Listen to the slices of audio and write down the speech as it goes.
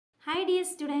Hi dear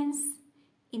students,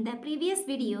 in the previous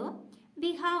video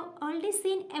we have already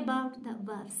seen about the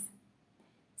verbs.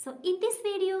 So in this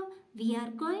video we are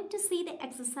going to see the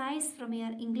exercise from your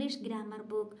English grammar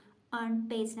book on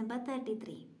page number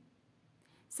 33.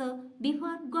 So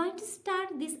before going to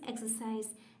start this exercise,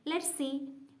 let's see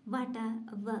what are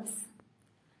verbs.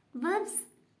 Verbs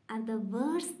are the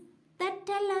words that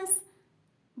tell us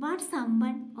what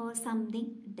someone or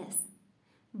something does.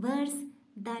 Words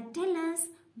that tell us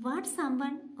what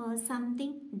someone or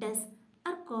something does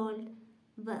are called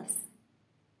verbs.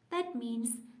 That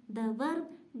means the verb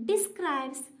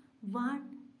describes what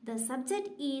the subject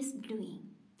is doing.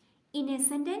 In a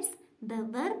sentence, the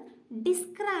verb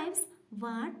describes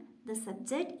what the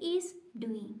subject is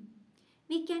doing.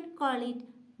 We can call it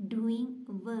doing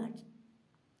words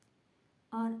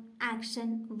or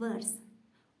action words.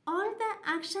 All the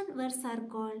action words are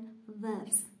called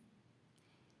verbs.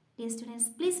 Dear students,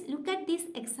 please look at these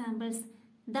examples.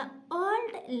 The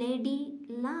old lady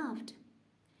laughed.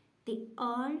 The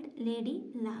old lady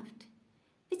laughed.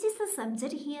 Which is the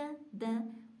subject here? The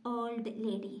old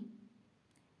lady.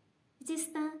 Which is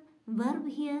the verb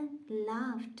here?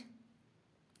 Laughed.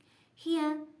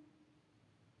 Here,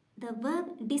 the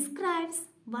verb describes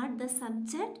what the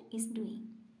subject is doing.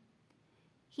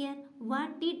 Here,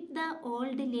 what did the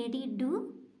old lady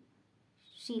do?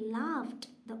 She laughed.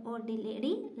 The old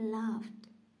lady laughed.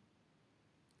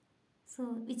 So,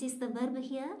 which is the verb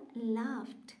here?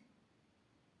 Laughed.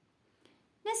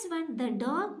 Next one, the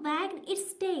dog wagged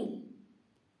its tail.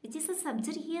 Which is the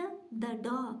subject here? The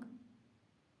dog.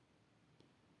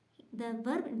 The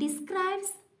verb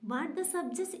describes what the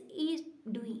subject is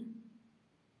doing.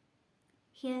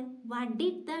 Here, what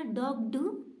did the dog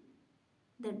do?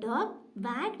 The dog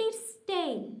wagged its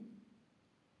tail.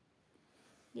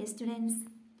 Yes, students.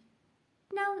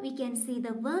 Now we can see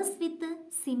the verbs with the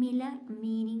similar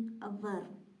meaning of verb.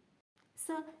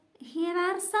 So here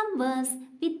are some verbs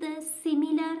with the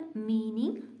similar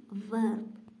meaning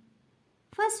verb.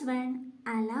 First one,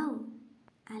 allow.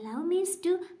 Allow means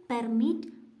to permit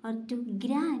or to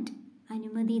grant.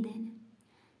 Anumadidana.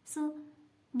 So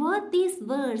both these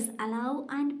words allow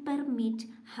and permit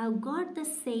have got the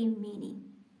same meaning.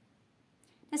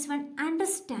 Next one,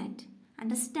 understand.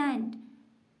 Understand.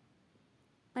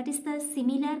 What is the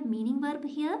similar meaning verb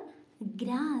here?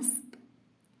 Grasp.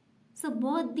 So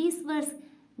both these words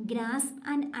grasp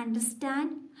and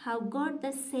understand have got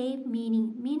the same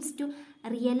meaning. Means to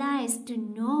realize, to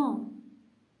know.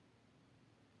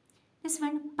 Next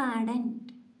one, pardon.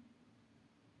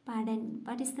 Pardon.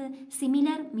 What is the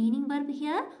similar meaning verb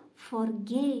here?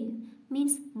 Forgave.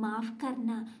 Means maaf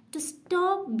karna. To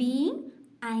stop being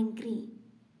angry.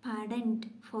 Pardoned.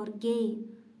 Forgave.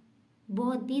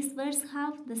 Both these words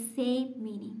have the same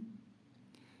meaning.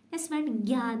 Next one,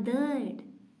 gathered.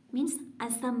 Means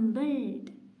assembled.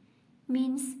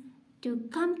 Means to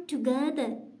come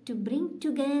together. To bring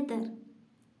together.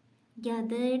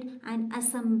 Gathered and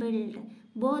assembled.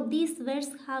 Both these words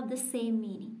have the same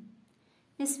meaning.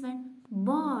 Next one,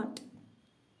 bought.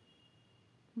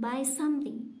 Buy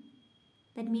something.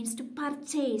 That means to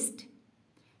purchased.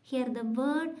 Here the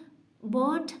word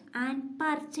bought and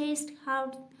purchased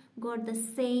have got the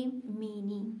same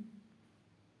meaning.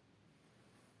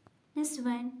 Next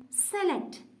one,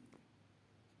 select.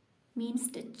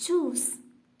 Means to choose.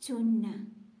 Chunna.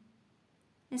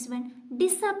 Next one,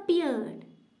 disappeared.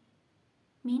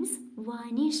 Means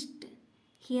vanished.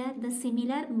 Here the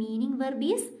similar meaning verb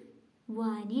is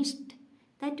vanished.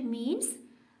 That means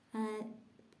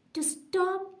to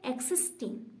stop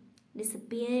existing.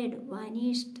 Disappeared,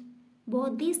 vanished.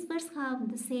 Both these words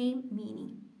have the same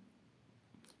meaning.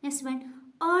 Next one,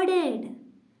 ordered.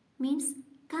 Means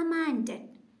commanded.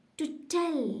 To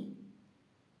tell.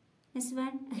 Next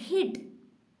one, hid.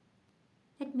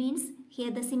 That means here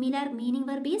the similar meaning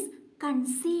verb is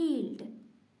concealed.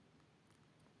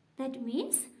 That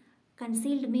means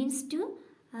concealed means to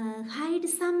hide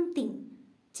something.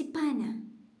 Chipana.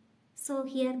 So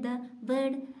here the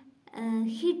word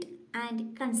hid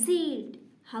and concealed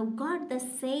have got the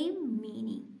same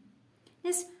meaning.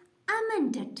 Next,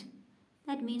 amended.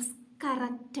 That means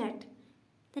corrected.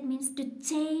 That means to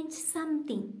change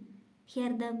something.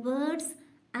 Here the words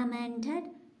amended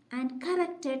and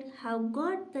corrected have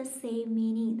got the same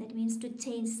meaning. That means to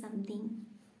change something.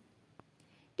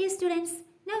 Dear students,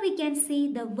 now we can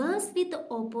see the verbs with the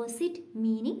opposite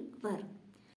meaning verb.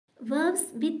 Verbs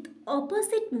with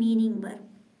opposite meaning verb.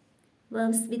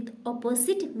 Verbs with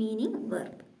opposite meaning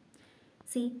verb.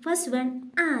 See, first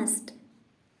one, asked.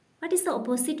 What is the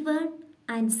opposite word?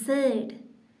 Answered.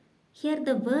 Here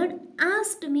the word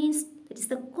asked means it is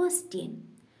the question.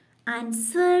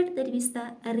 answered, that means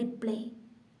the reply.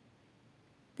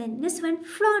 Then next one,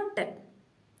 floated.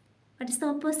 What is the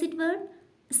opposite word?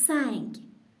 Sank.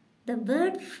 The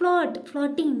word float,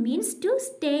 floating means to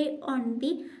stay on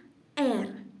the air,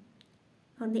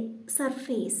 on the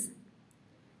surface.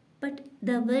 But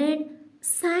the word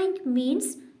sank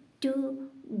means to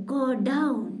go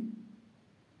down.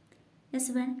 Next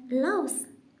one, loves.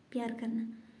 प्यार करना.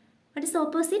 What is the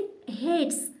opposite?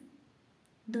 Hates.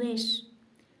 द्वेष.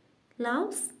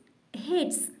 Loves,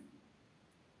 hates.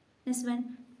 Next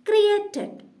one,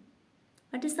 created.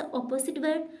 What is the opposite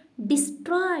word?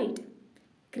 Destroyed.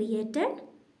 Created,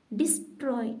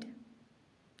 destroyed.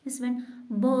 This one,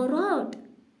 borrowed.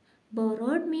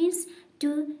 Borrowed means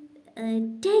to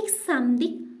take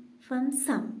something from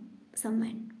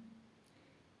someone.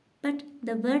 But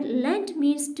the word lent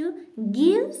means to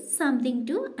give something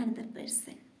to another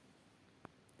person.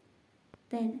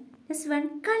 Then this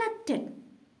one, collected.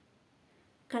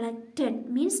 Collected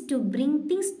means to bring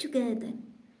things together.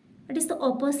 What is the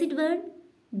opposite word?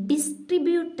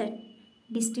 Distributed.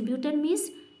 Distributed means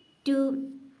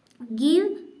to give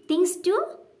things to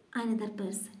another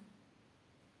person.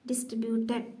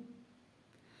 Distributed.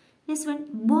 Next one,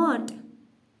 bought.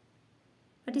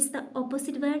 What is the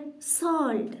opposite word?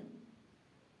 Sold.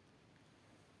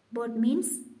 Bought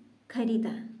means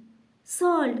खरीदा.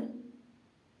 Sold,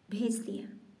 भेज दिया.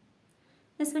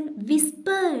 Next one,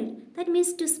 whispered. That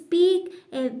means to speak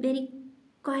very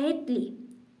quietly.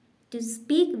 To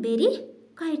speak very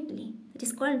quietly. That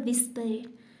is called whispered.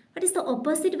 What is the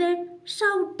opposite word?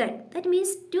 Shouted. That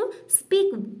means to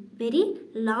speak very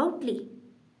loudly.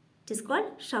 It is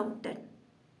called shouted.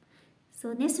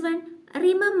 So next one,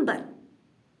 remember.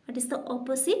 What is the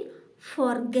opposite?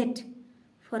 Forget.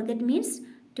 Forget means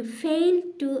to fail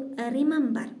to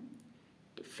remember.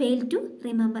 To fail to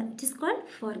remember. It is called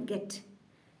forget.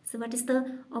 So what is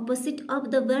the opposite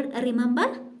of the word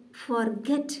remember?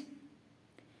 Forget.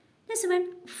 Next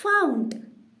one, found.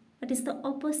 What is the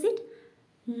opposite?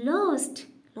 Lost.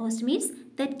 Lost means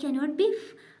that cannot be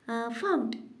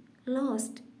found.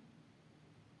 Lost.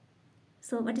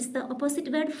 So what is the opposite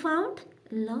word? Found?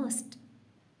 Lost.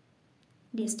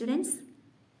 Dear students,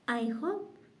 I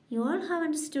hope you all have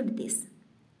understood this.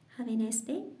 Have a nice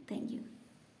day. Thank you.